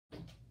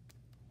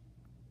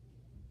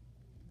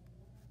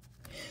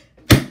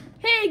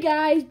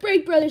guys,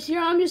 Break Brothers here.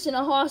 I'm just in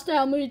a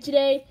hostile mood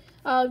today.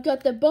 I've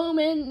got the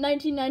Bowman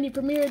 1990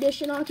 Premier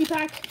Edition hockey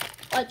pack.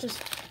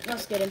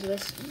 Let's get into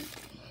this.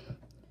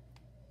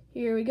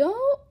 Here we go.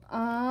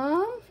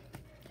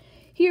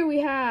 Here we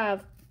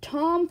have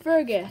Tom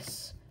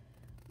Fergus,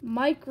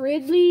 Mike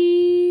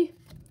Ridley,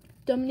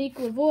 Dominique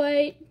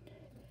Lavoie,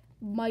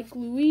 Mike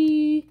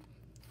Louis,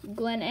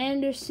 Glenn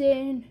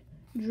Anderson,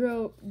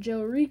 Joe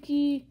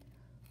Ricci,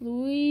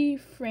 Louis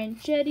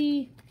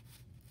Franchetti,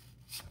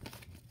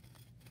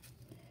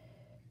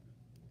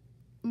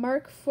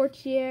 Mark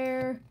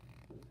Fortier,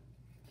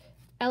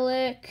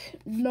 Alec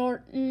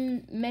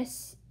Norton,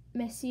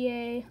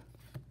 Messier,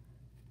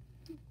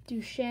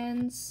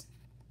 Duchesnes,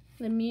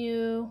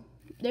 Lemieux.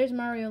 There's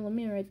Mario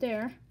Lemieux right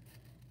there.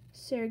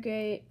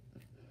 Sergei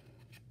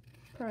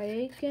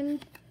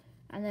Pryakin.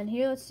 And then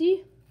here, let's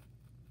see.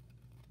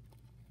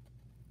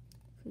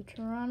 For the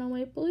Toronto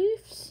Maple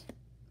Leafs.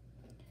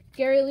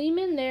 Gary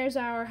Lehman, there's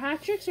our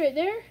hat tricks right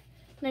there.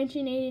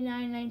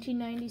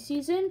 1989-1990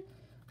 season.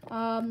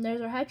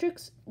 There's our hat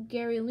tricks.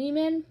 Gary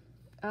Lehman.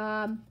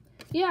 As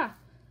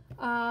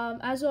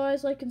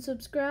always, like and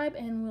subscribe,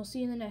 and we'll see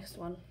you in the next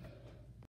one.